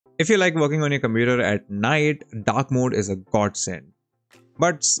If you like working on your computer at night, dark mode is a godsend.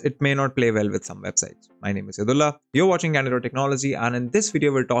 But it may not play well with some websites. My name is Yadullah, you're watching Candid.Technology, and in this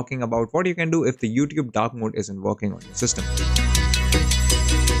video we're talking about what you can do if the YouTube dark mode isn't working on your system.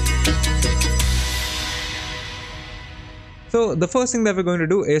 So the first thing that we're going to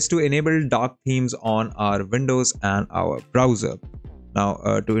do is to enable dark themes on our Windows and our browser.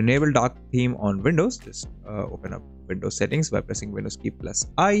 Now to enable dark theme on Windows, just open up Windows settings by pressing Windows key plus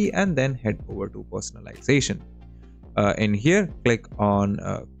I and then head over to personalization. In here, click on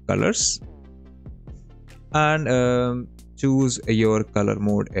colors and choose your color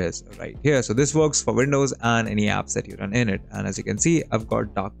mode is right here. So this works for Windows and any apps that you run in it. And as you can see, I've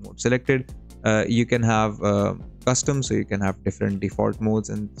got dark mode selected. You can have custom, so you can have different default modes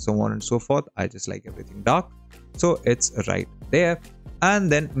and so on and so forth. I just like everything dark, so it's right there.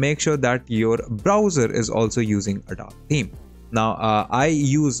 And then make sure that your browser is also using a dark theme. Now I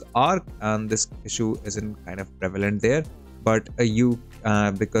use Arc and this issue isn't kind of prevalent there, but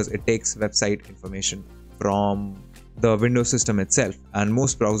because it takes website information from the Windows system itself, and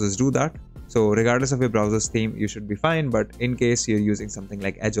most browsers do that. So regardless of your browser's theme, you should be fine. But in case you're using something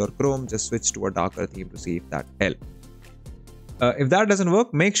like Edge or Chrome, just switch to a darker theme to see if that helps. If that doesn't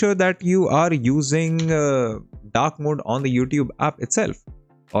work, make sure that you are using dark mode on the YouTube app itself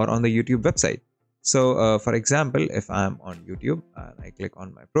or on the YouTube website. So for example, if I'm on YouTube and I click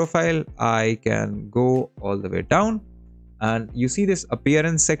on my profile, I can go all the way down and you see this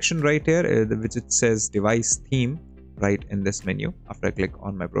appearance section right here, which it says device theme right in this menu. After I click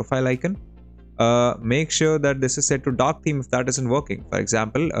on my profile icon, make sure that this is set to dark theme if that isn't working. For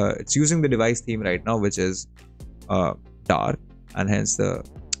example, it's using the device theme right now, which is dark, and hence the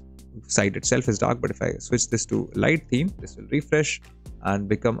site itself is dark. But if I switch this to light theme, this will refresh and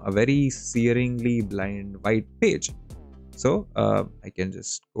become a very searingly blind white page. So I can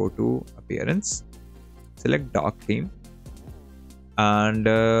just go to appearance, select dark theme, and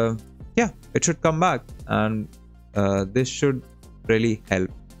yeah, it should come back, and this should really help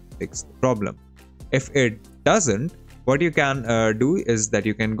fix the problem. If it doesn't, what you can do is that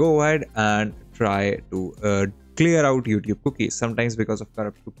you can go ahead and try to clear out YouTube cookies. Sometimes because of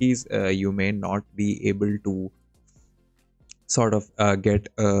corrupt cookies, you may not be able to sort of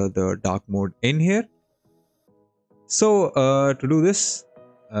get the dark mode in here. So to do this,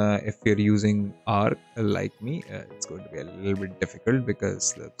 if you're using Arc like me, it's going to be a little bit difficult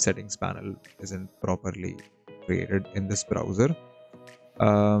because the settings panel isn't properly created in this browser.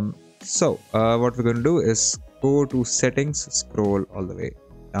 So what we're going to do is go to settings, scroll all the way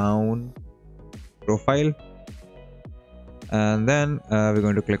down, profile, and then we're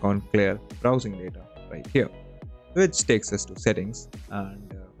going to click on clear browsing data right here, which takes us to settings.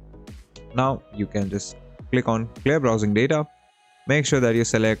 And now you can just click on clear browsing data. Make sure that you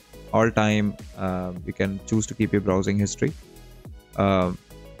select all time. You can choose to keep your browsing history,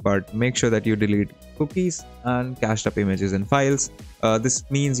 but make sure that you delete cookies and cached up images and files. This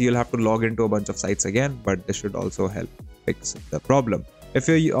means you'll have to log into a bunch of sites again, but this should also help fix the problem. If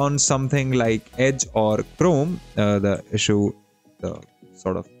you're on something like Edge or Chrome, the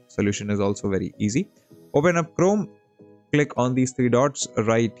sort of solution is also very easy. Open up Chrome, click on these three dots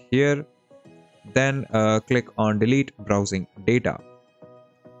right here, then click on delete browsing data.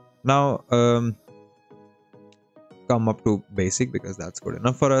 Now come up to basic because that's good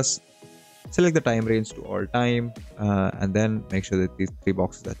enough for us. Select the time range to all time, and then make sure that these three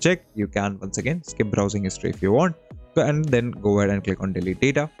boxes are checked. You can once again skip browsing history if you want, and then go ahead and click on delete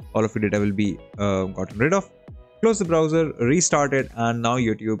data. All of your data will be gotten rid of. Close the browser, restart it, and now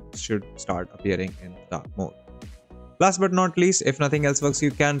YouTube should start appearing in dark mode. Last but not least, if nothing else works,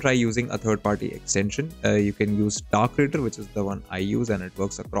 you can try using a third-party extension. You can use Dark Reader, which is the one I use, and it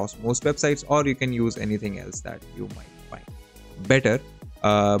works across most websites, or you can use anything else that you might find better.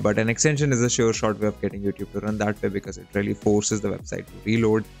 But an extension is a sure short way of getting YouTube to run that way, because it really forces the website to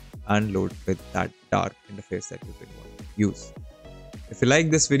reload and load with that dark interface that you've been wanting to use. If you like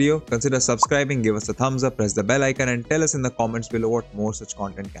this video, consider subscribing, give us a thumbs up, press the bell icon, and tell us in the comments below what more such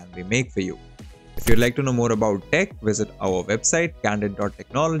content can we make for you. If you'd like to know more about tech, visit our website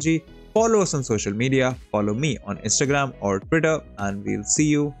Candid.Technology. Follow us on social media, follow me on Instagram or Twitter, and we'll see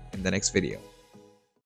you in the next video.